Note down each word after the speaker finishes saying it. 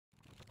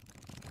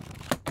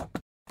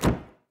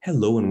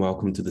Hello and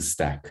welcome to The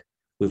Stack,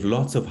 with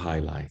lots of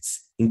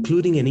highlights,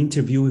 including an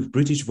interview with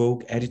British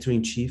Vogue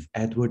editor-in-chief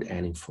Edward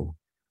Enninful.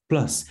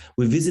 Plus,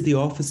 we visit the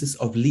offices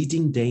of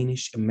leading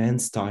Danish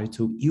men's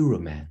title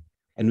Euroman,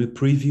 and we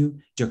preview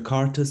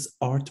Jakarta's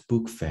art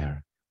book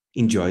fair.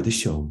 Enjoy the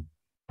show.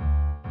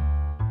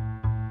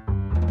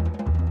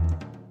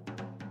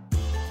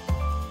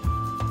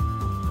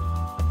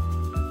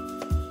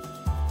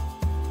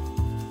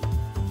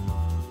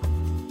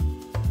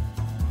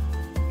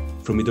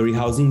 From Midori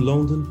House in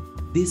London,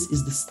 this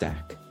is The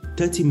Stack,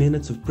 30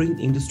 minutes of print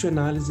industry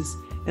analysis,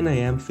 and I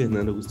am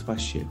Fernando Augusto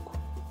Pacheco.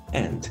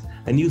 And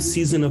a new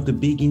season of The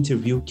Big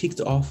Interview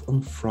kicked off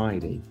on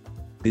Friday.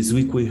 This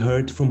week we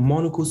heard from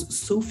Monaco's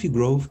Sophie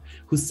Grove,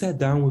 who sat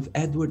down with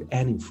Edward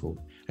Enninful,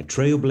 a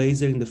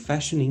trailblazer in the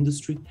fashion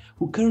industry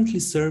who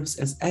currently serves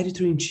as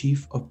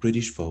editor-in-chief of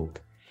British Vogue.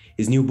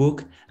 His new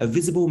book, A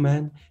Visible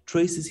Man,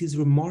 traces his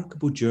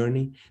remarkable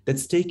journey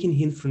that's taken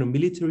him from a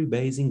military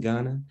base in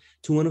Ghana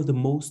to one of the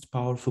most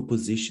powerful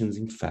positions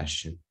in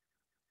fashion.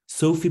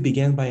 Sophie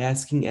began by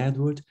asking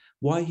Edward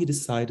why he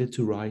decided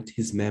to write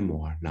his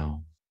memoir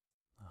now.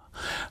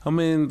 I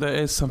mean, there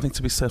is something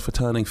to be said for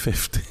turning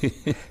 50.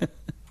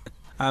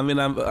 I mean,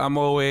 I'm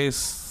always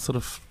sort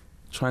of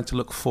trying to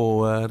look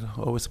forward,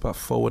 always about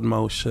forward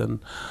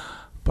motion.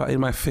 But in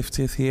my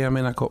 50th year, I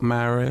mean, I got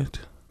married.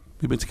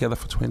 We've been together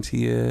for 20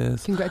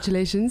 years.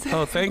 Congratulations.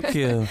 Oh, thank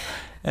you.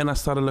 And I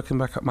started looking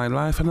back at my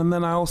life. And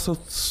then I also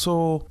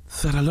saw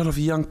that a lot of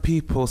young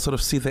people sort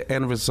of see the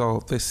end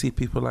result. They see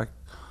people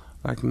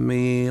like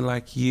me,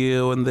 like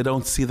you, and they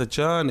don't see the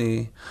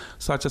journey.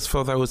 So I just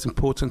felt that it was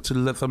important to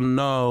let them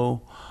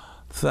know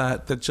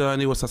that the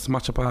journey was as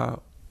much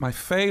about my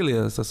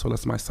failures as well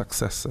as my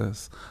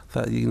successes.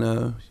 That, you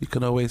know, you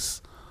can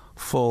always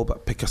fall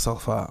but pick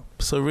yourself up.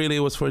 So really it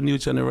was for a new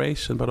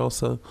generation, but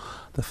also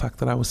the fact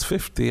that I was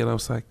 50 and I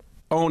was like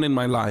owning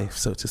my life,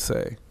 so to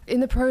say. In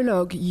the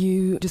prologue,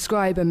 you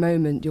describe a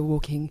moment you're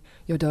walking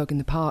your dog in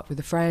the park with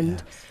a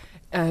friend.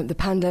 Yes. The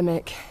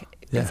pandemic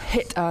has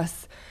hit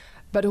us,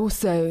 but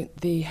also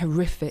the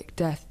horrific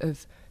death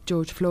of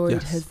George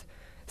Floyd has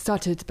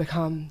started to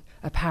become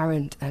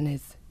apparent and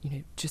is, you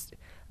know, just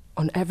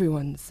on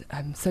everyone's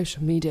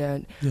social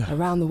media and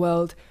around the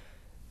world.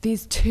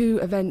 These two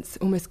events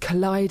almost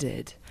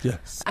collided.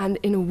 Yes. And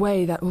in a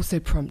way that also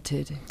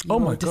prompted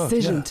your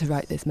decision to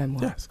write this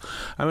memoir. Yes.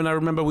 I mean, I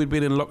remember we'd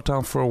been in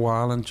lockdown for a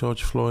while and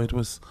George Floyd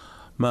was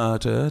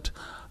murdered.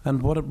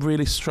 And what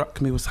really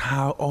struck me was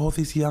how all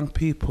these young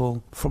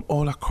people from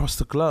all across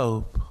the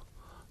globe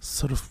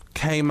sort of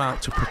came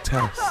out to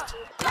protest.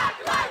 Black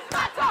Lives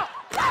Matter!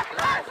 Black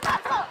Lives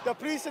Matter! The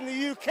police in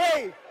the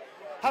UK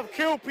have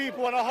killed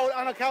people and are held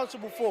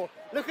unaccountable for.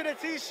 Look at the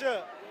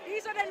T-shirt.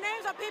 These are the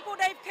names of people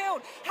they've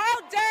killed. How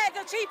dare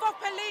the chief of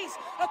police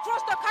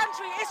across the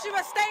country issue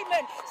a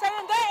statement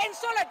saying they're in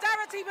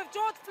solidarity with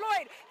George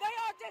Floyd? They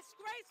are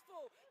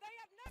disgraceful.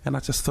 And I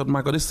just thought,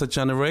 my God, this is a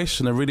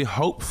generation, a really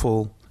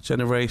hopeful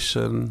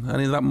generation. And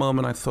in that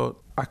moment, I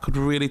thought I could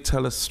really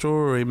tell a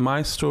story,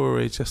 my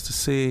story, just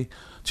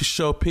to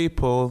show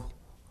people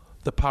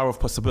the power of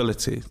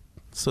possibility.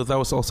 So that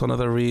was also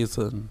another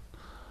reason.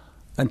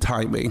 And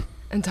timing.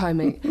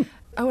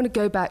 I want to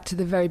go back to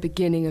the very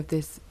beginning of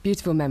this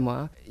beautiful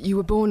memoir. You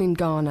were born in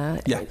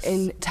Ghana,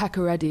 in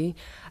Takoradi,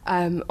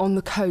 on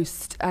the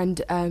coast,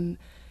 and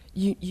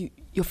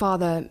your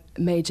father,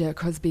 Major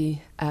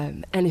Crosby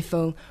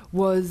Enninful,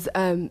 was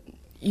a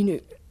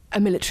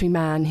military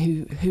man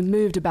who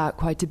moved about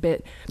quite a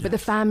bit, but the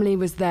family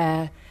was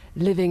there,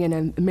 living in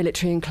a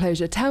military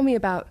enclosure. Tell me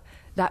about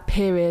that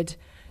period,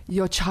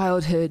 your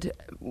childhood.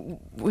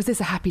 Was this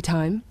a happy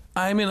time?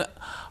 I mean,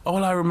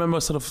 all I remember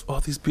was sort of all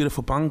these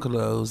beautiful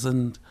bungalows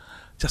and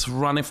just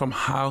running from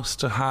house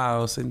to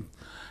house in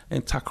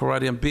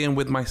Takoradi and being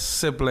with my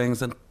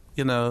siblings. And,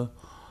 you know,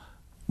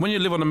 when you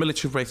live on a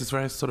military base, it's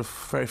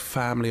very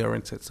family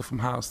oriented. So from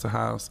house to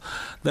house.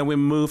 Then we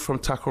moved from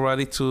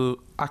Takoradi to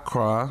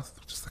Accra,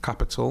 which is the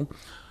capital,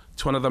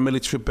 to another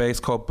military base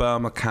called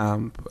Burma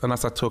Camp. And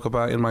as I talk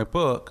about in my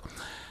book,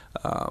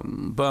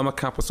 Burma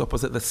Camp was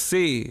opposite the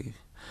sea.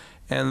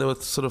 And there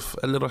was sort of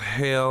a little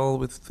hill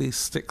with these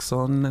sticks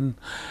on.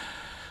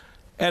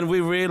 And we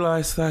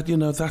realized that, you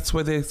know, that's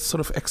where they sort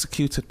of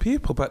executed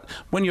people. But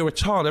when you're a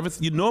child,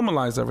 you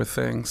normalize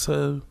everything.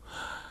 So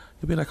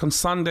you'd be like, on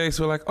Sundays,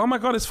 we're like, oh my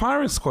God, it's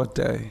firing squad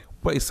day.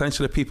 But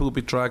essentially people would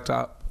be dragged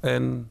up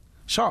and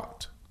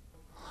shot.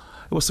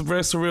 It was a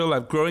very surreal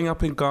life, growing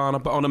up in Ghana,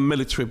 but on a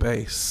military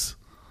base.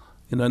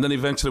 You know, and then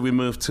eventually we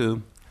moved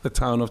to the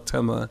town of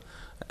Tema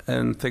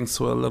and things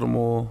were a little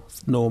more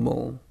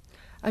normal.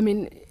 I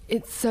mean,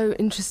 it's so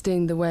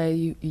interesting the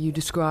way you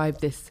describe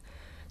this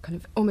kind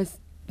of almost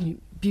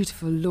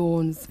beautiful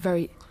lawns,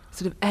 very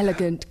sort of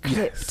elegant,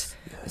 clipped,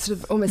 sort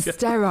of almost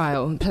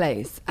sterile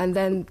place. And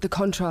then the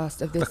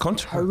contrast of this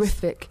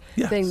horrific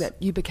thing that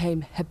you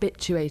became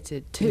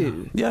habituated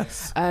to.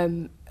 Yes.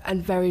 And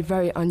very,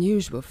 very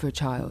unusual for a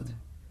child.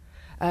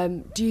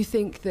 Do you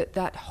think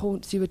that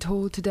haunts you at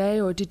all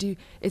today, or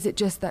is it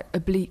just that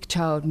oblique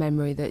child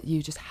memory that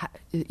you just have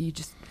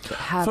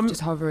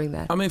just hovering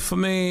there? I mean, for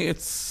me,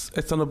 it's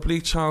an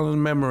oblique childhood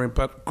memory,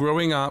 but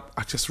growing up,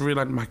 I just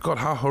realized, my God,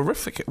 how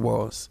horrific it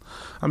was.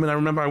 I mean, I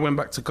remember I went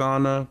back to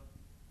Ghana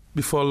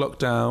before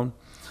lockdown,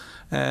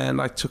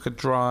 and I took a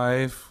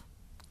drive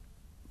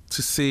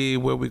to see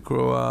where we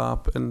grew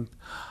up, and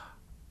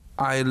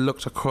I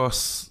looked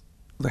across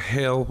the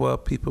hill where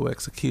people were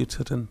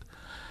executed, and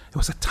it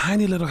was a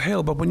tiny little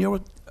hill, but when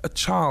you're a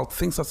child,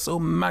 things are so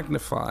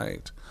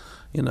magnified,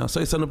 you know.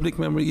 So it's an oblique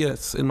memory,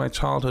 yes, in my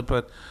childhood,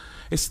 but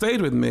it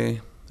stayed with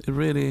me. It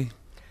really...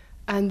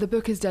 And the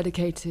book is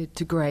dedicated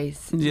to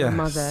Grace,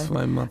 yes,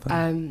 my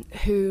mother,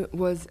 who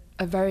was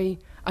a very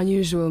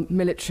unusual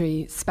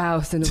military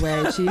spouse in a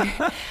way. She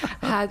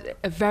had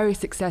a very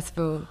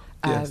successful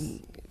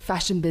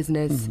fashion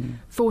business,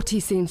 40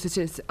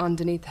 seamstresses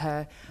underneath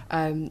her.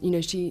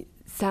 She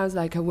sounds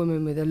like a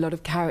woman with a lot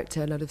of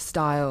character, a lot of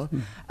style.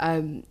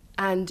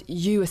 And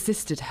you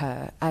assisted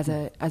her as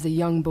a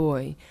young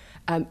boy,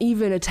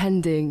 even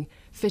attending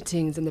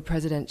fittings in the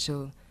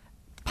presidential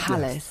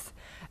palace.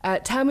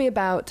 Yes. Tell me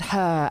about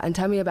her and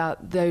tell me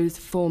about those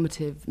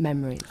formative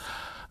memories.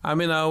 I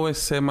mean, I always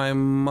say my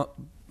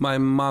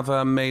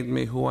mother made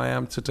me who I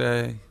am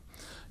today.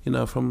 You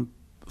know, from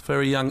a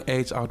very young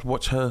age, I would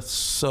watch her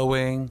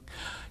sewing.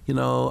 You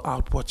know, I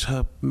would watch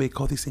her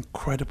make all these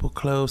incredible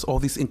clothes, all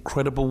these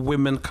incredible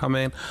women come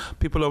in.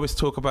 People always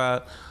talk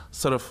about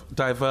sort of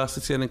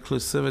diversity and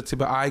inclusivity,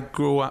 but I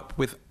grew up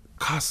with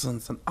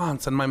cousins and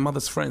aunts and my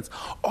mother's friends,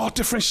 all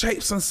different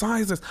shapes and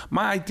sizes.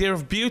 My idea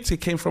of beauty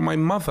came from my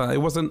mother.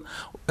 It wasn't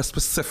a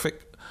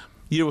specific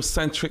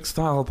Eurocentric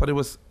style, but it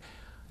was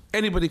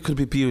anybody could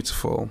be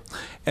beautiful.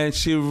 And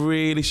she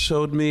really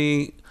showed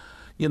me,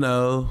 you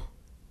know,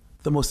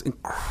 the most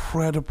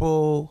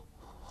incredible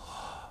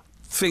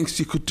things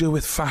you could do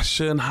with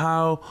fashion,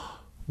 how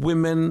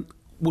women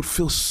would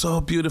feel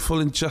so beautiful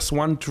in just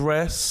one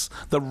dress,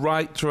 the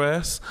right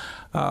dress.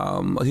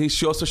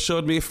 She also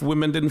showed me if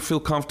women didn't feel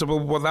comfortable,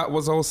 what that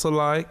was also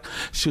like.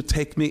 She would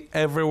take me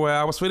everywhere.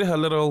 I was really I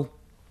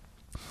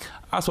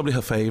was probably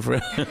her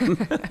favorite.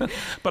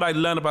 But I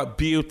learned about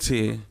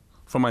beauty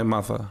from my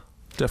mother,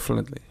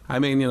 definitely. I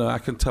mean, you know, I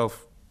can tell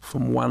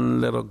from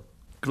one little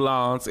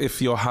glance if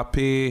you're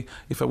happy,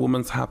 if a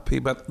woman's happy.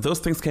 But those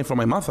things came from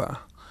my mother,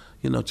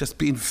 you know, just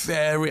being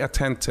very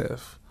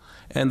attentive.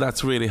 And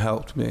that's really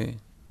helped me.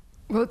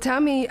 Well, tell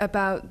me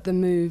about the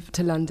move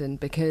to London,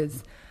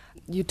 because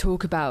you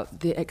talk about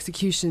the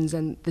executions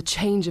and the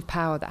change of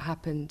power that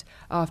happened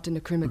after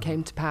Nkrumah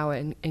came to power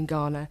in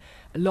Ghana.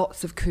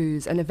 Lots of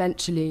coups, and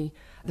eventually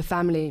the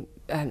family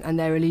and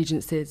their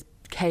allegiances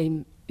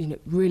came, you know,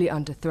 really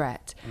under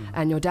threat.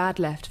 And your dad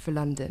left for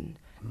London,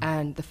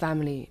 and the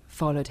family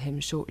followed him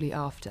shortly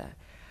after.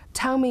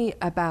 Tell me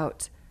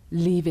about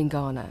leaving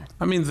Ghana.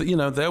 I mean, you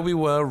know, there we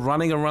were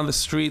running around the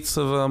streets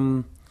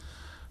of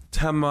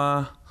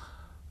Tema,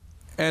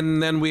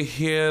 and then we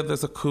hear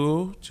there's a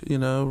coup, you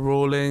know,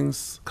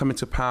 Rawlings coming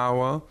to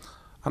power.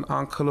 An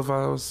uncle of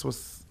ours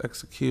was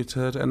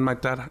executed, and my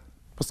dad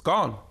was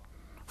gone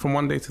from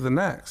one day to the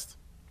next.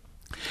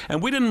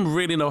 And we didn't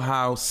really know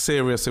how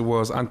serious it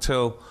was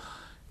until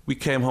we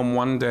came home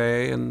one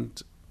day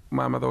and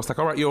my mother was like,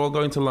 all right, you're all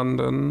going to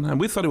London. And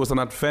we thought it was an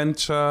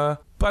adventure,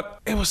 but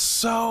it was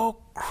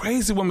so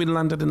crazy when we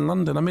landed in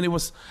London. I mean, it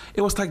was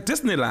like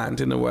Disneyland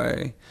in a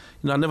way.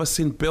 You know, I'd never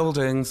seen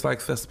buildings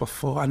like this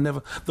before.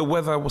 The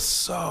weather was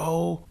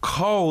so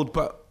cold,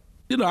 but,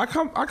 you know,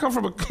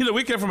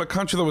 we came from a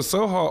country that was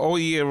so hot all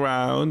year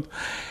round.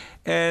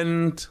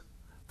 And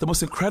the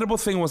most incredible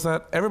thing was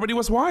that everybody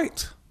was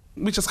white.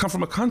 We just come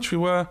from a country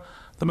where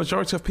the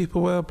majority of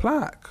people were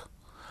black.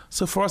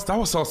 So for us, that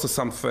was also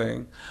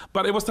something.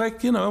 But it was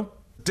like, you know,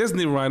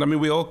 Disney ride. I mean,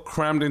 we all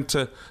crammed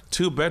into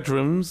 2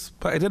 bedrooms,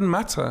 but it didn't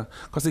matter.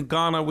 Because in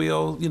Ghana, we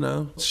all, you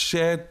know,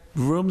 shared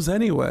rooms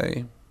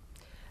anyway.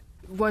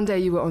 One day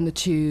you were on the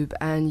tube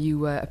and you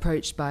were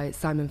approached by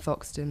Simon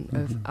Foxton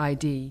of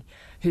ID,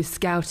 who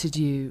scouted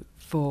you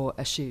for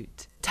a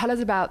shoot. Tell us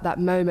about that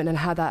moment and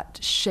how that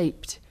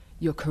shaped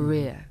your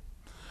career.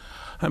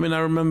 I mean, I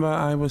remember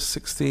I was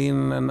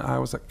 16 and I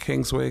was at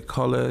Kingsway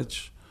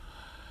College.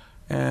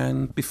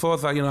 And before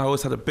that, you know, I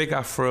always had a big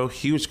afro,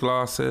 huge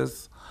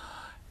glasses.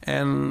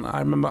 And I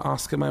remember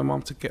asking my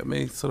mom to get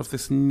me sort of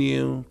this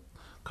new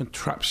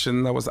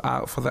contraption that was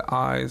out for the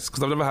eyes,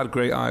 because I've never had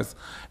great eyes.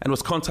 And it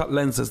was contact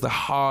lenses, the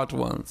hard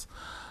ones.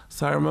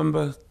 So I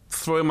remember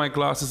throwing my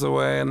glasses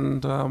away,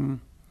 and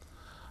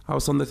I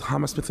was on the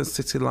Hammersmith and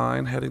City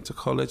line heading to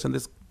college, and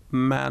this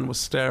man was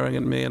staring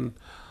at me, and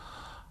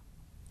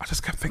I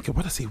just kept thinking,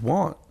 what does he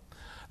want?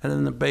 And then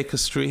in the Baker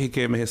Street, he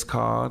gave me his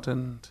card,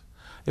 and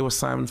it was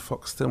Simon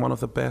Foxton, one of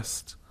the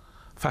best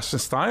fashion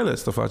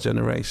stylists of our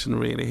generation,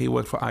 really. He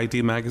worked for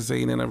ID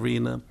magazine in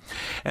Arena.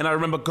 And I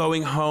remember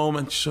going home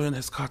and showing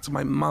his card to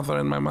my mother,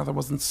 and my mother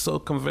wasn't so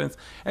convinced.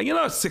 And you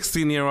know, a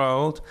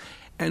 16-year-old,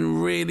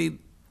 and really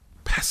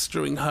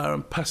pestering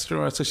her.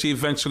 So she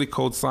eventually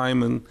called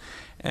Simon.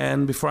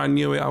 And before I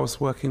knew it, I was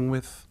working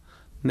with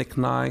Nick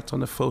Knight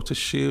on a photo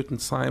shoot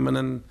and Simon,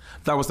 and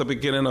that was the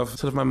beginning of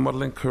sort of my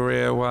modelling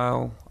career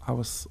while I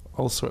was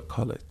also at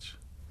college.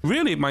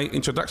 Really my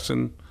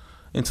introduction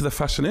into the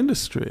fashion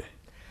industry.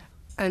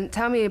 And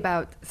tell me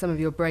about some of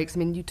your breaks. I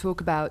mean, you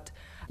talk about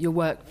your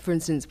work, for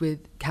instance, with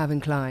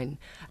Calvin Klein,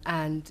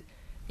 and,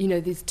 you know,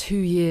 these 2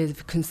 years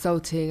of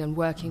consulting and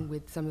working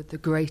with some of the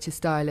greatest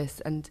stylists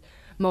and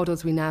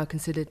models we now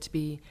consider to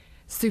be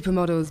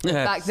supermodels.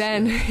 Yes. Back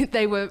then,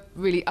 they were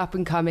really up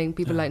and coming,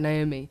 people like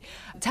Naomi.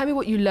 Tell me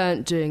what you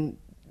learned during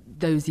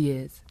those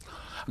years.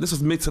 This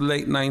was mid to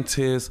late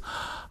 90s.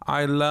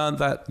 I learned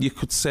that you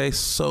could say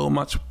so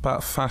much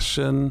about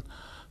fashion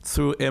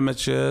through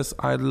images.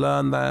 I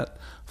learned that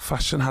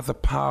fashion had the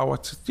power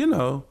to, you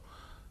know,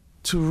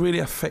 to really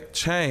affect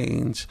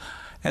change.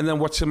 And then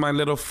watching my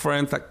little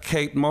friends like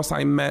Kate Moss,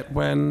 I met at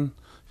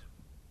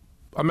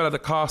the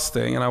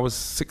casting and I was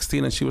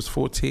 16 and she was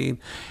 14,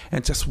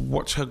 and just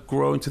watch her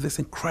grow into this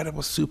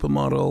incredible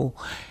supermodel.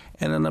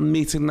 And then I'm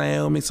meeting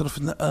Naomi sort of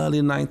in the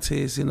early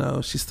 90s, you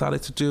know, she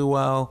started to do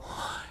well.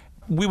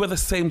 We were the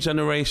same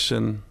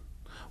generation.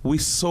 We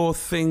saw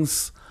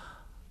things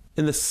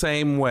in the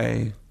same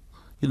way.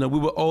 You know, we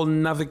were all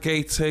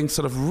navigating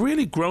sort of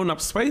really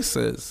grown-up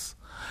spaces.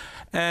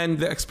 And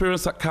the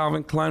experience at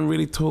Calvin Klein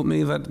really taught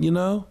me that, you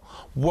know,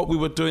 what we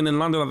were doing in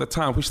London at the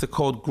time, which they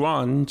called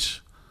grunge,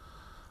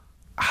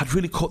 had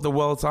really caught the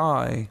world's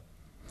eye.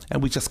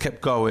 And we just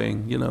kept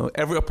going, you know.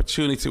 Every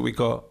opportunity we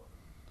got,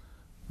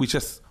 we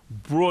just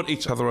brought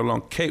each other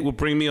along. Kate would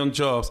bring me on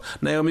jobs.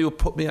 Naomi would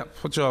put me up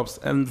for jobs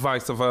and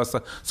vice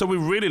versa. So we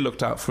really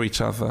looked out for each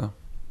other.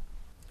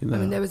 You know? I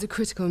mean, there was a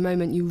critical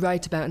moment you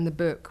write about in the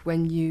book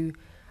when you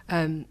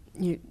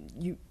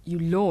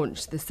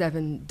launched the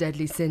 7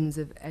 Deadly Sins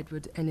of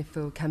Edward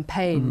Enninful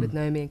campaign with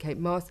Naomi and Kate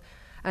Moss,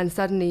 and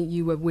suddenly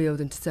you were wheeled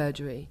into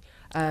surgery.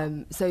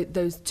 So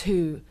those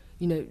two,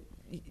 you know,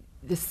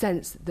 the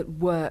sense that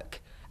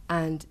work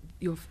and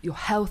your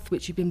health,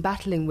 which you've been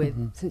battling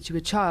with since you were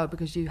a child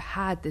because you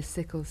had this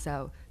sickle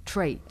cell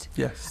trait,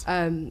 yes,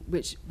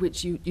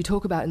 which you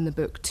talk about in the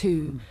book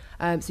too.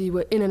 So you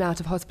were in and out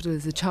of hospital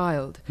as a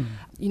child.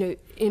 You know,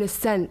 in a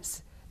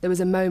sense, there was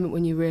a moment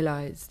when you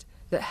realised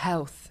that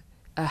health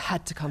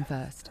had to come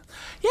first.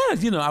 Yeah,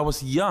 you know, I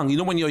was young. You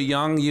know, when you're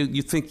young,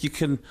 you think you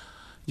can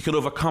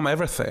overcome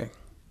everything.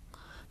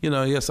 You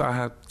know, yes, I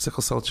had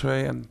sickle cell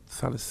trait and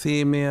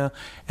thalassemia,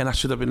 and I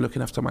should have been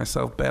looking after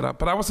myself better.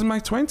 But I was in my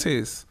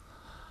 20s.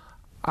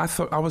 I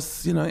thought I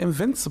was, you know,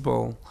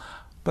 invincible.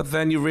 But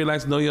then you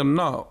realize, no, you're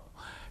not.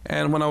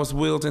 And when I was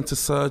wheeled into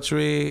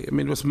surgery, I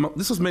mean,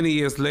 this was many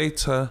years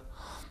later.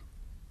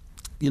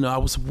 You know, I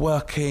was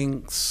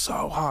working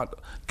so hard,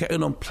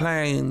 getting on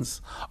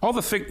planes, all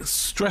the things,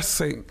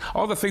 stressing,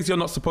 all the things you're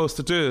not supposed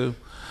to do.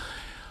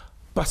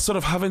 But sort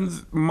of having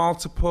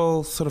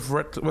multiple sort of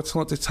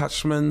retinal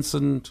detachments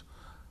and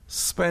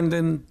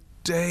spending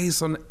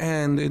days on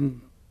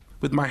end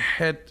with my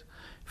head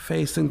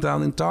facing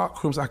down in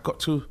dark rooms,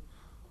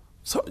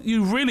 so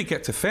you really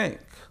get to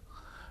think.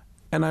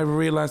 And I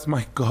realized,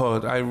 my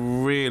God, I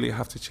really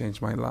have to change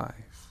my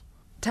life.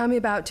 Tell me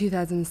about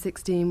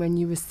 2016 when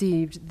you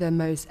received the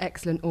Most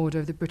Excellent Order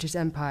of the British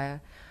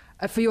Empire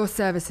for your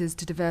services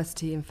to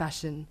diversity in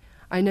fashion.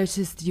 I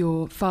noticed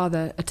your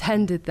father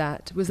attended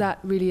that. Was that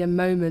really a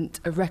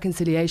moment of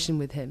reconciliation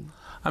with him?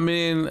 I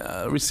mean,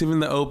 receiving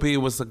the OB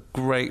was a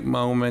great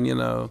moment, you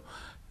know.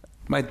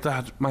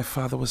 My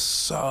father was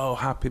so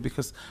happy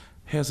because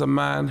here's a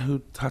man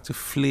who had to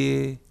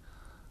flee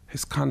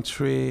his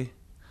country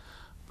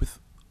with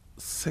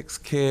 6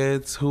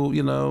 kids who,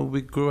 you know,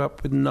 we grew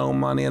up with no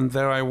money, and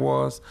there I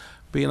was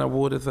being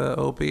awarded the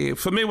OB.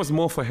 For me, it was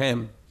more for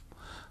him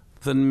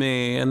than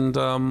me. And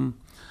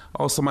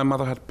also my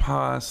mother had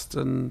passed,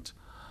 and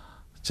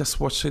just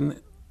watching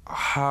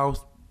how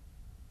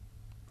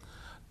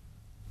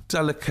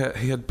delicate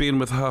he had been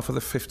with her for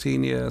the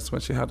 15 years when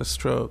she had a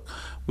stroke,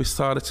 we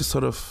started to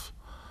sort of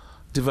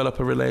develop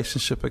a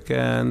relationship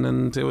again.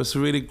 And it was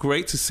really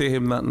great to see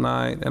him that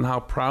night and how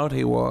proud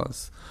he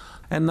was.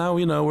 And now,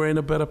 you know, we're in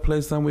a better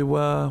place than we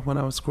were when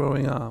I was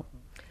growing up.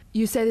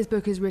 You say this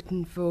book is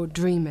written for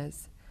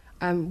dreamers.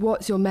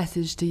 What's your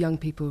message to young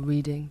people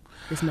reading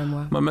this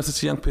memoir? My message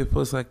to young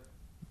people is like,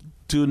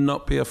 do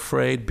not be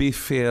afraid, be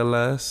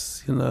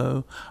fearless, you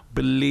know,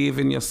 believe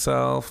in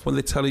yourself. When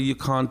they tell you you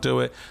can't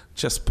do it,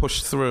 just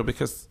push through,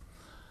 because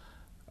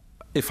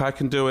if I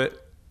can do it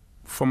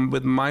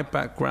with my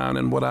background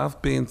and what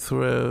I've been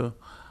through,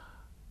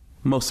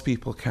 most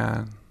people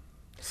can.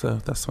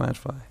 So that's my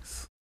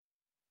advice.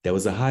 That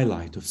was a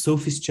highlight of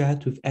Sophie's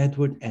chat with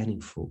Edward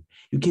Enninful.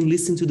 You can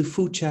listen to the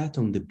full chat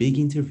on The Big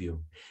Interview.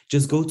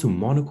 Just go to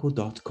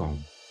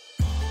monaco.com.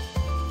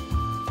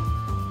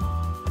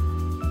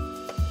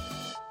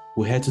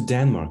 We head to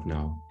Denmark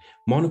now.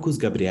 Monaco's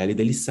Gabriele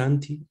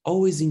Delisanti,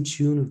 always in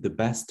tune with the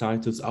best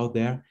titles out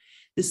there.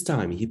 This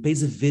time he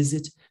pays a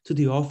visit to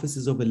the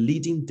offices of a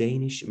leading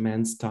Danish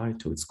men's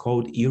title. It's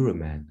called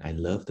Euroman. I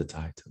love the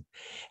title.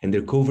 And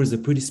their covers are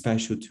pretty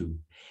special too.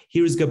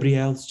 Here is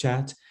Gabrielle's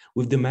chat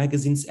with the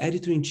magazine's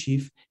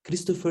editor-in-chief,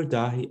 Christopher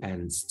Dahi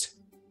Ernst.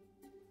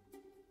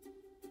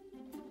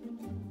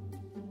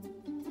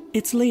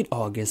 It's late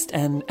August,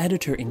 and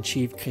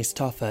editor-in-chief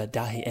Christopher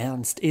Dahi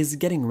Ernst is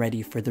getting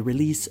ready for the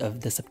release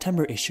of the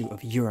September issue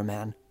of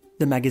Euroman,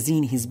 the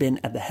magazine he's been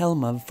at the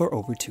helm of for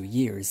over 2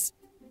 years.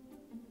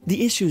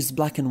 The issue's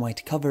black and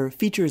white cover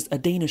features a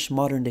Danish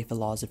modern-day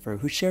philosopher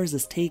who shares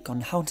his take on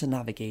how to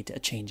navigate a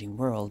changing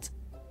world.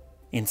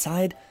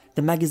 Inside,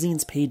 the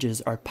magazine's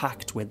pages are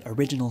packed with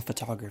original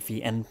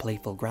photography and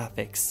playful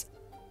graphics.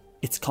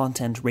 Its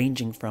content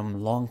ranging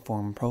from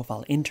long-form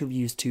profile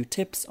interviews to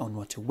tips on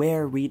what to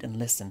wear, read and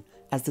listen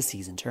as the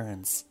season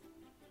turns.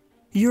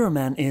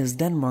 Euroman is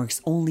Denmark's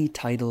only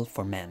title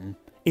for men.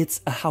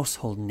 It's a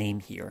household name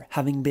here,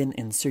 having been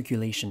in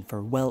circulation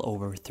for well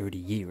over 30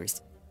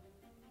 years.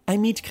 I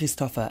meet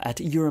Christopher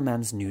at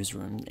Euroman's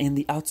newsroom in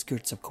the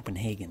outskirts of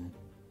Copenhagen.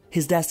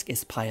 His desk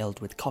is piled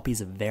with copies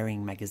of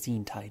varying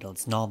magazine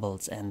titles,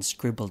 novels and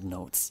scribbled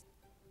notes.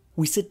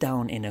 We sit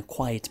down in a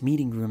quiet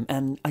meeting room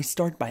and I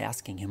start by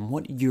asking him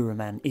what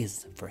Euroman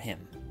is for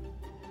him.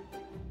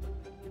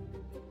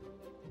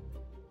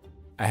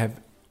 I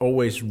have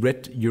always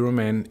read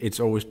Euroman.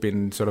 It's always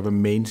been sort of a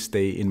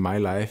mainstay in my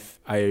life.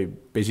 I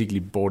basically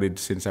bought it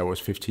since I was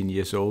 15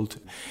 years old.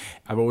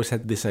 I've always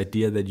had this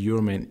idea that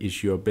Euroman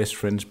is your best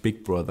friend's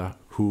big brother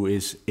who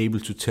is able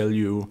to tell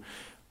you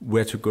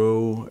where to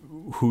go,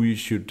 who you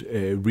should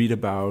read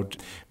about,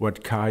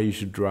 what car you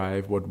should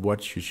drive, what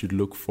watch you should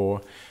look for,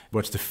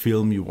 what's the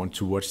film you want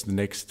to watch the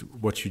next,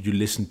 what should you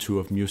listen to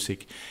of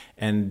music.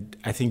 And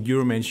I think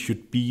Euroman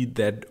should be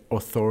that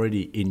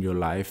authority in your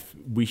life.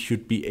 We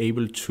should be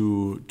able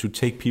to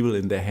take people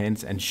in their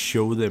hands and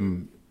show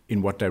them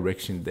in what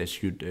direction they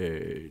should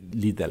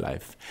lead their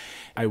life.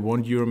 I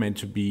want Euroman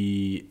to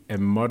be a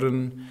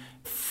modern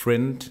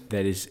friend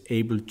that is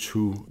able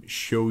to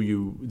show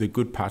you the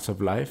good parts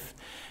of life.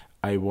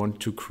 I want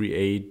to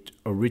create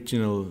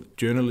original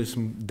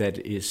journalism that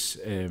is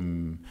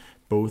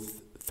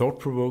both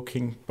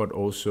thought-provoking but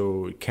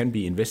also can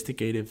be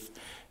investigative.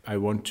 I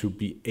want to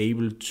be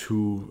able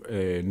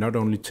to not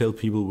only tell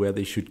people where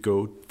they should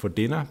go for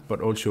dinner,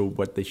 but also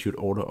what they should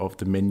order off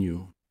the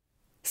menu.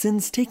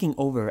 Since taking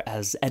over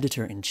as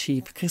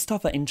editor-in-chief,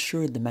 Christopher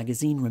ensured the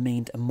magazine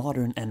remained a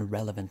modern and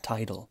relevant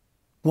title.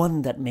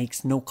 One that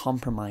makes no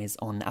compromise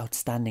on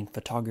outstanding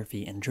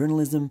photography and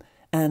journalism,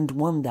 and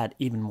one that,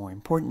 even more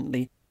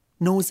importantly,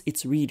 knows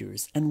its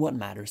readers and what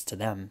matters to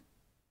them.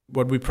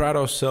 What we pride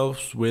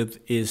ourselves with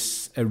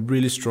is a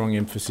really strong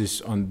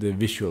emphasis on the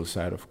visual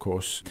side, of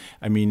course.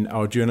 I mean,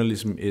 our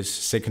journalism is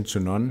second to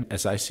none,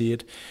 as I see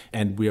it,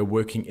 and we are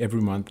working every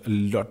month a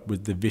lot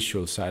with the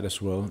visual side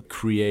as well.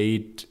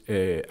 Create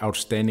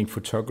outstanding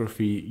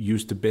photography,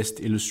 use the best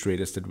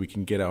illustrators that we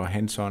can get our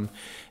hands on,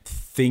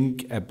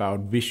 think about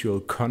visual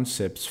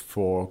concepts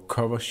for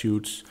cover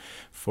shoots,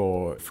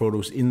 for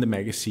photos in the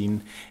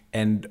magazine,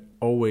 and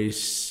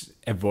always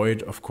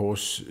avoid, of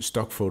course,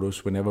 stock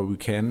photos whenever we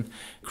can.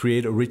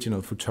 Create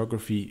original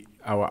photography.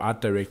 Our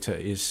art director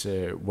is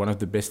one of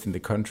the best in the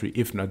country,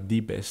 if not the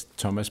best,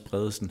 Thomas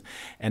Bredesen.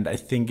 And I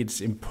think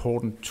it's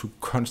important to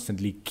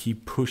constantly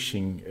keep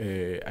pushing,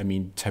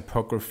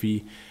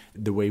 typography,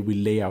 the way we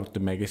lay out the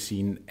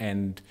magazine,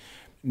 and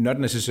not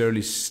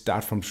necessarily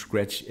start from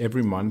scratch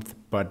every month,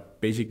 but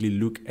basically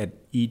look at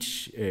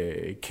each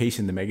case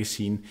in the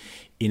magazine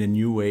in a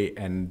new way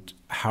and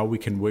how we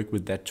can work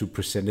with that to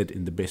present it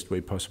in the best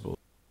way possible.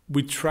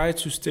 We try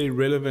to stay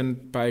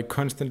relevant by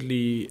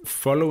constantly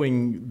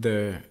following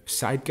the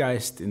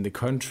zeitgeist in the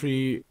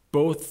country,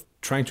 both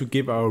trying to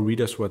give our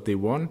readers what they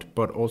want,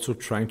 but also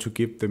trying to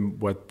give them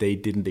what they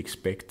didn't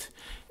expect.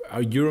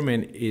 Our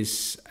Euroman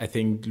is, I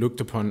think, looked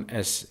upon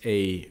as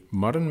a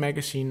modern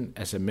magazine,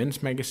 as a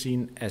men's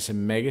magazine, as a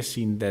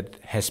magazine that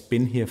has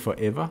been here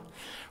forever,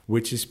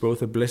 which is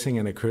both a blessing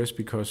and a curse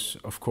because,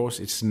 of course,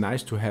 it's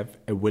nice to have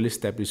a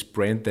well-established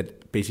brand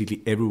that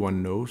basically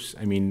everyone knows.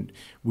 I mean,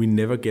 we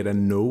never get a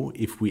no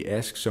if we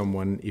ask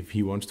someone if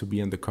he wants to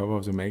be on the cover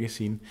of the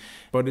magazine.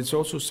 But it's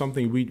also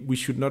something we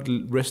should not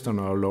rest on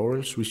our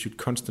laurels. We should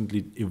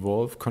constantly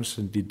evolve,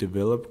 constantly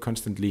develop,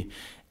 constantly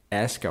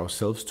ask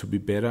ourselves to be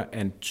better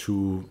and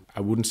to, I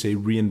wouldn't say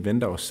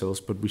reinvent ourselves,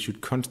 but we should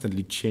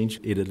constantly change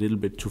it a little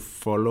bit to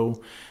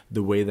follow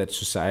the way that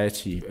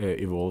society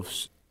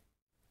evolves.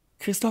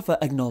 Christopher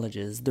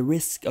acknowledges the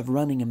risk of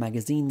running a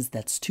magazine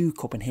that's too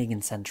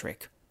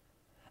Copenhagen-centric.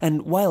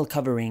 And while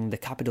covering the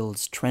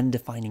capital's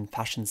trend-defining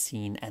fashion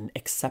scene and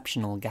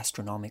exceptional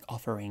gastronomic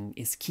offering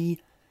is key,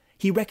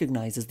 he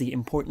recognizes the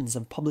importance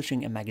of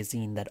publishing a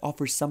magazine that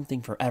offers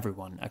something for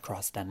everyone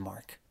across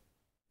Denmark.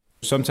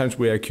 Sometimes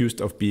we are accused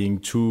of being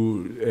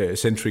too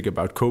centric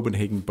about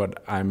Copenhagen,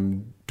 but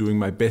I'm doing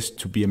my best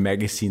to be a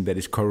magazine that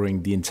is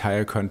covering the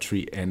entire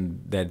country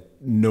and that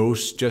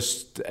knows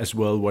just as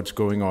well what's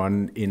going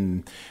on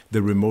in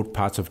the remote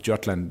parts of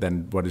Jutland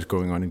than what is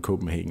going on in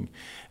Copenhagen.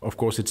 Of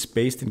course, it's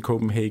based in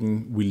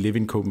Copenhagen. We live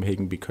in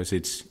Copenhagen because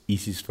it's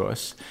easiest for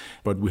us,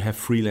 but we have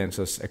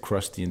freelancers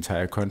across the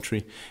entire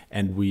country,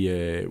 and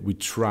we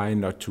try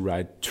not to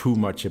write too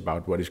much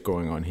about what is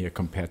going on here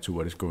compared to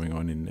what is going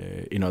on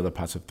in other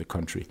parts of the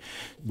country.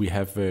 We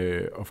have,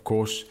 of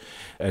course,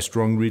 a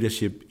strong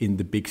readership in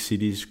the big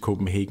cities cities,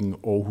 Copenhagen,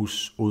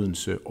 Aarhus,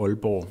 Odense,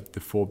 Aalborg, the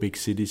 4 big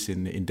cities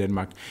in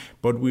Denmark.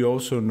 But we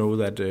also know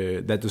that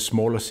the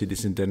smaller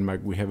cities in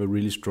Denmark, we have a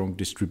really strong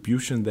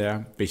distribution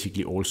there.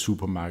 Basically all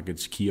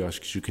supermarkets,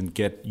 kiosks, you can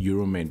get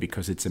Euroman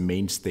because it's a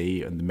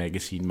mainstay on the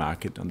magazine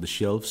market, on the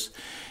shelves.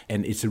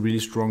 And it's a really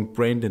strong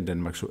brand in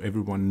Denmark, so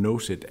everyone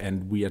knows it.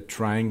 And we are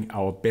trying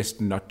our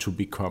best not to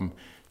become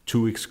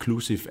too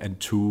exclusive and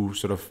too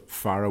sort of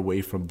far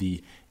away from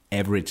the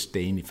average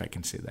Dane, if I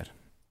can say that.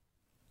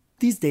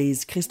 These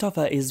days,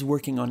 Christopher is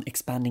working on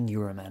expanding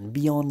Euroman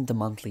beyond the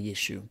monthly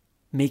issue,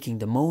 making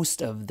the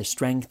most of the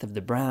strength of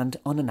the brand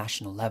on a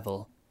national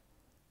level.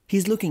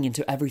 He's looking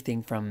into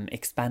everything from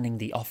expanding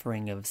the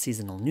offering of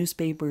seasonal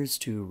newspapers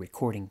to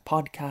recording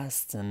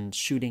podcasts and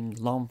shooting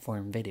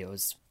long-form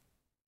videos.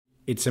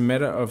 It's a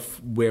matter of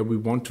where we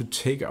want to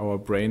take our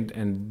brand,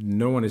 and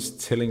no one is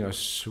telling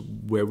us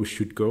where we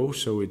should go.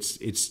 So it's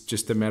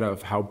just a matter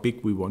of how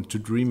big we want to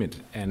dream it.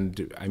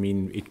 And I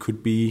mean, it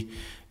could be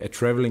a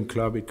traveling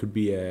club, it could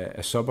be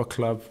a supper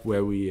club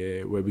where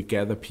we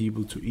gather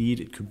people to eat.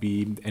 It could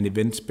be an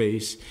event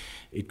space.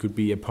 It could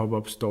be a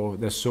pop-up store.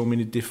 There's so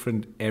many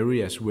different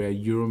areas where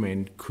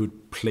Euroman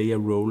could play a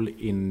role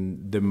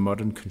in the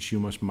modern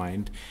consumer's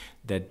mind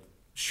that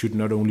should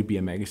not only be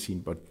a magazine,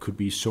 but could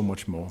be so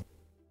much more.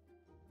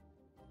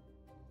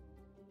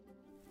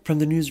 From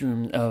the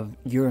newsroom of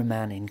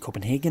Euroman in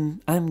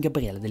Copenhagen, I'm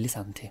Gabriele De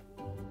Lisanti.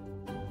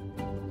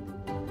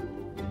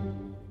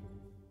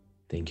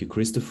 Thank you,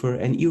 Christopher.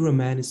 And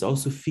Euroman is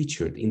also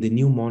featured in the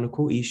new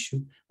Monaco issue,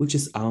 which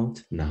is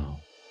out now.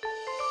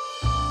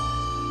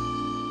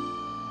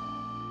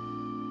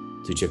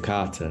 To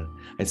Jakarta,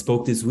 I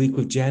spoke this week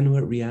with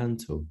Januar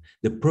Rianto,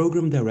 the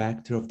program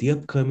director of the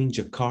upcoming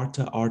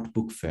Jakarta Art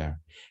Book Fair,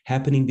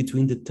 happening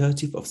between the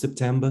 30th of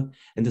September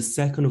and the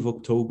 2nd of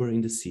October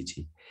in the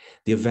city.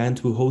 The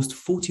event will host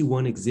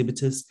 41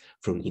 exhibitors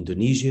from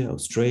Indonesia,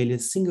 Australia,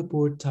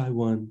 Singapore,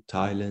 Taiwan,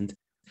 Thailand.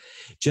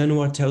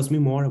 Januar tells me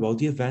more about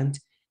the event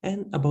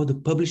and about the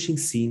publishing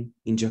scene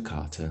in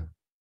Jakarta.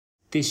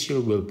 This year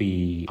will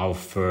be our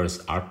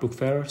first art book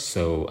fair,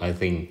 so I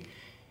think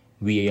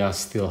we are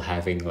still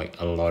having like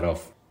a lot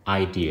of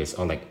ideas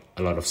or like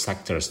a lot of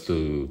sectors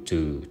to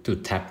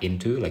tap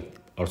into, like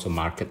also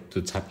market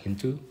to tap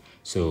into.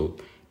 So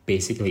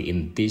basically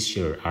in this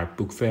year art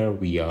book fair,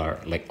 we are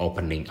like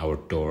opening our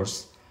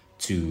doors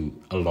to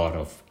a lot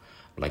of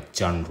like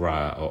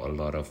genre or a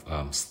lot of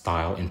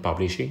style in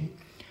publishing.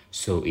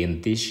 So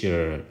in this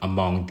year,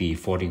 among the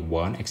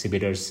 41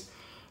 exhibitors,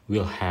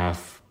 we'll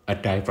have a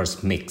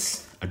diverse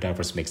mix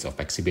of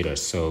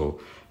exhibitors.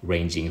 So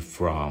ranging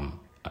from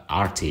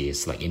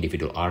artists, like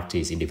individual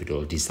artists,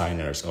 individual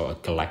designers, or a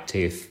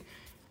collective,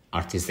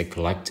 artistic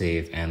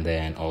collective, and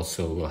then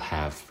also we'll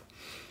have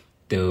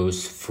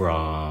those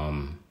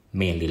from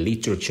mainly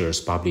literature's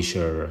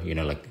publisher, you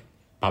know, like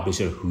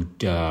publisher who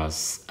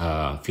does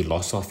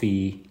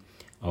philosophy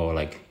or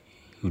like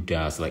who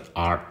does like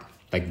art,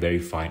 like very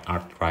fine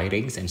art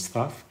writings and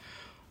stuff.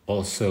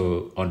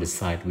 Also on the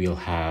side, we'll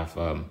have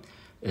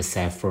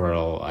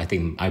several,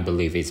 I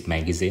believe it's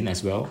magazine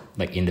as well,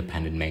 like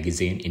independent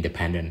magazine,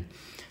 independent.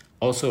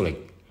 Also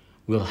like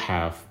we'll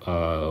have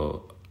a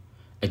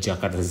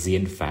Jakarta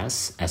Zine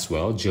Fest as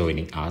well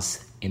joining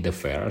us in the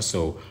fair.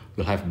 So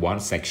we'll have one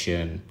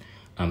section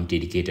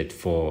dedicated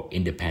for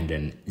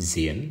independent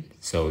zine.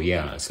 So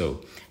yeah,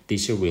 so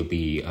this year will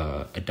be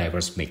a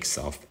diverse mix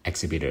of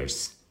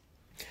exhibitors.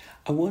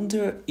 I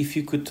wonder if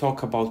you could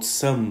talk about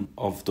some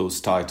of those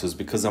titles,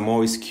 because I'm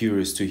always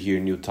curious to hear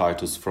new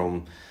titles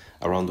from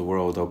around the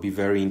world. I'll be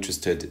very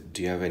interested.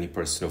 Do you have any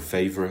personal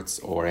favorites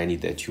or any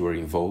that you were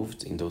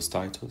involved in those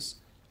titles?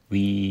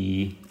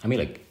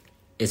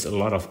 It's a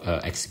lot of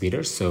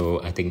exhibitors,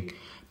 so I think,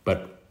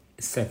 but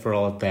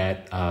several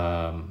that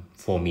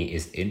for me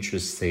is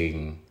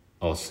interesting.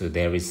 Also,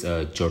 there is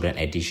a Jordan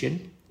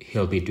edition.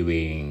 He'll be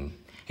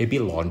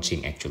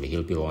launching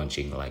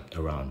like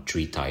around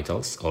 3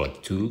 titles, or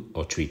like 2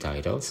 or 3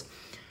 titles.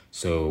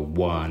 So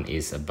one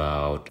is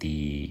about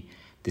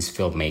this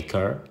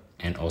filmmaker,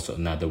 and also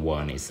another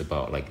one is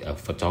about like a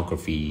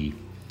photography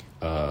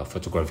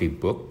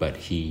book, but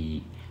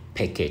he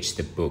packaged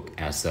the book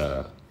as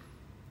a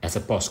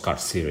postcard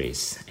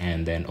series.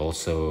 And then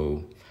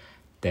also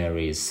there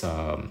is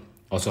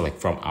also like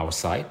from our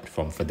side,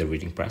 from Further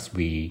Reading Press,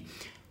 we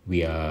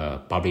are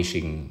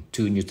publishing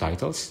 2 new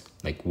titles.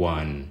 Like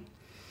one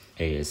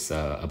is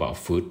about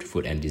food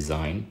and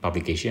design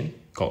publication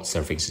called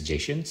Surfing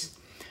Suggestions.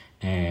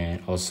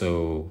 And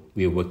also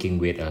we're working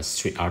with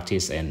street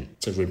artists and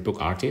children's book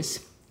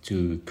artists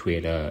to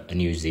create a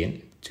new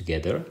zine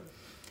together.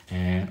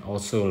 And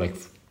also like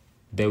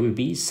there will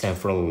be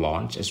several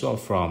launch as well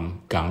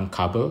from Gang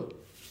Kabel.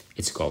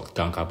 It's called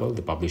Gang Kabel,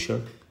 the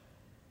publisher.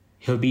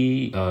 He'll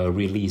be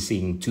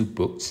releasing 2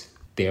 books.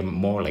 They're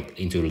more like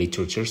into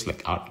literatures,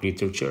 like art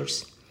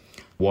literatures.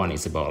 One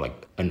is about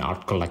like an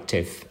art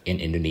collective in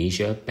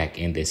Indonesia back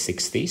in the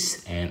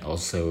 60s. And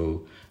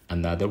also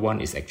another one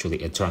is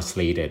actually a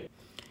translated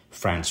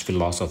French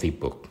philosophy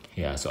book.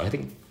 Yeah, so I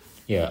think,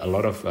 a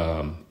lot of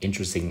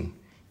interesting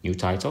new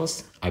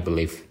titles. I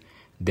believe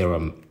there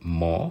are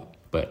more,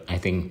 but I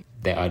think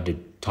they are the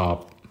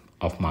top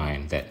of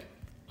mine that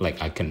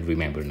like I can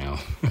remember now.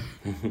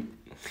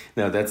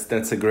 No,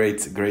 that's a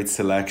great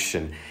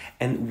selection.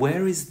 And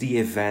where is the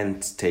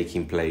event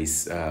taking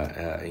place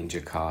in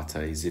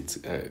Jakarta? Is it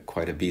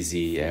quite a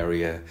busy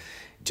area?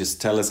 Just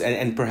tell us,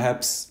 and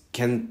perhaps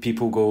can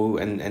people go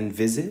and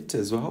visit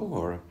as well,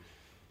 or?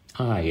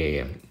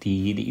 Yeah.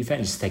 The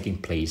event is taking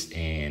place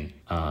in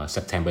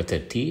September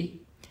 30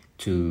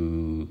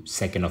 to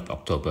 2nd of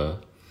October.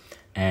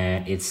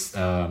 And it's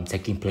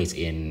taking place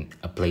in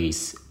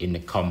a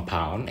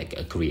compound, like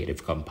a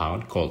creative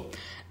compound called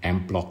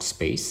M Block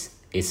Space.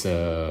 It's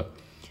a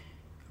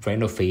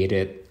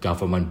renovated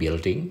government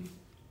building.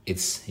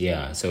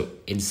 So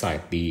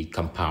inside the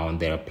compound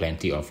there are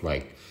plenty of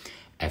like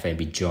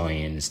F&B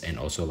joints and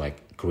also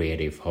like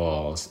creative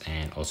halls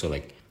and also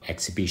like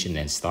exhibition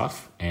and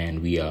stuff.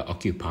 And we are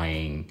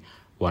occupying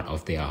one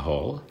of their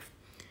hall.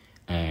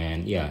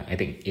 And yeah, I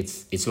think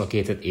it's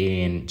located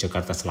in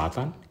Jakarta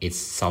Selatan. It's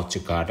South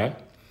Jakarta.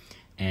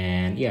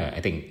 And yeah,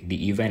 I think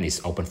the event is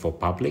open for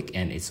public,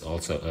 and it's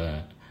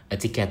also a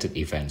ticketed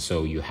event.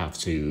 So you have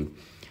to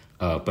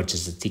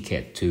purchase a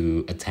ticket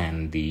to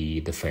attend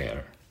the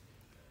fair.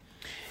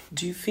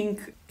 Do you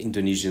think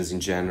Indonesians in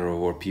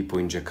general, or people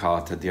in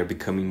Jakarta, they are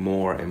becoming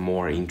more and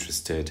more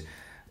interested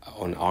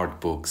on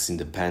art books,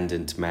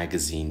 independent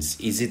magazines?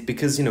 Is it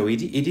because,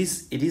 it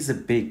is a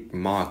big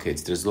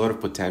market, there's a lot of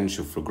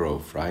potential for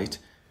growth, right?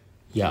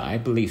 Yeah, I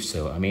believe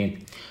so. I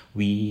mean,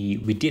 we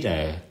did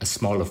a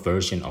smaller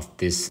version of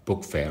this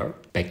book fair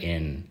back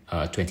in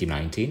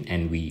 2019,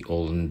 and we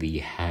only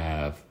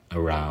have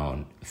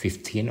around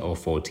 15 or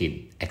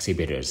 14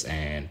 exhibitors.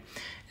 And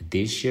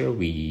this year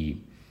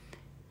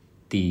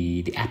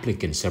the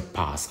applicants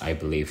surpassed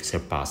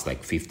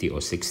like 50 or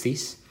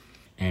 60s.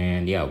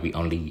 And yeah, we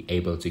only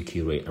able to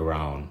curate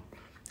around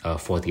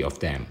 40 of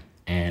them.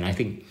 And I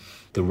think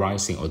the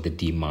rising or the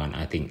demand,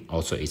 I think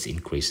also is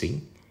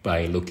increasing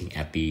by looking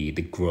at the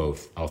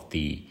growth of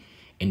the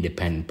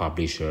independent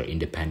publisher,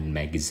 independent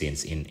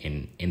magazines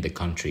in the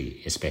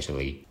country,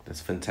 especially.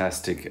 That's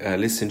fantastic.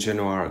 Listen,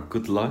 Januar,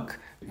 good luck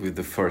with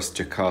the first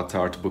Jakarta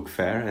Art Book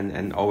Fair,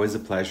 and always a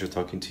pleasure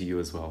talking to you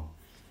as well.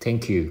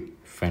 Thank you,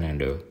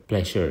 Fernando.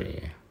 Pleasure.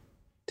 Yeah.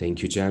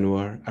 Thank you,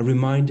 Januar. A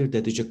reminder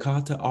that the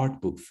Jakarta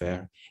Art Book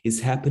Fair is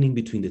happening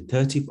between the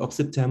 30th of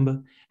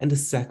September and the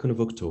 2nd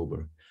of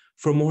October.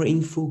 For more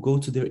info, go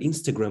to their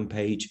Instagram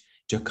page,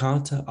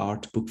 Jakarta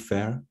Art Book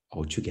Fair,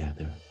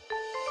 altogether.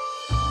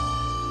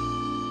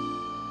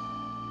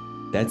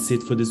 That's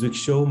it for this week's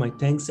show. My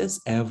thanks as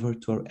ever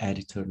to our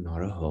editor,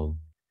 Nora Hall.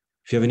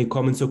 If you have any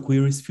comments or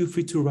queries, feel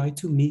free to write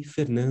to me,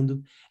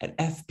 Fernando, at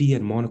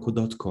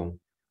fb@monaco.com.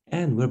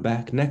 And we're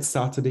back next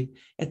Saturday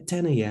at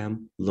 10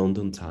 a.m.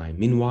 London time.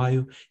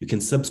 Meanwhile, you can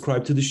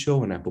subscribe to the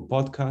show on Apple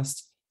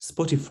Podcasts,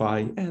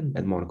 Spotify, and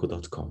at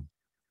monaco.com.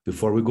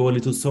 Before we go, a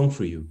little song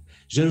for you.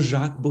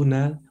 Jean-Jacques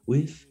Bournel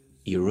with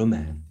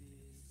Euroman.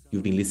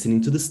 You've been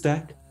listening to The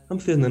Stack. I'm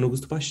Fernando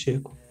Augusto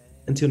Pacheco.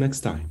 Until next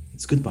time,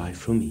 it's goodbye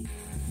from me.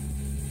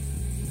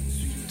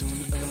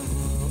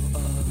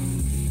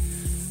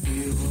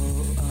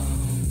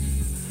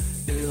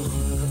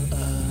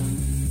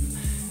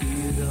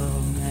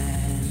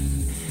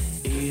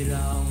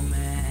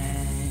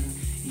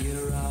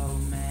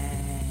 Euroman,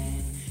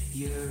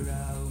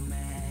 Euroman.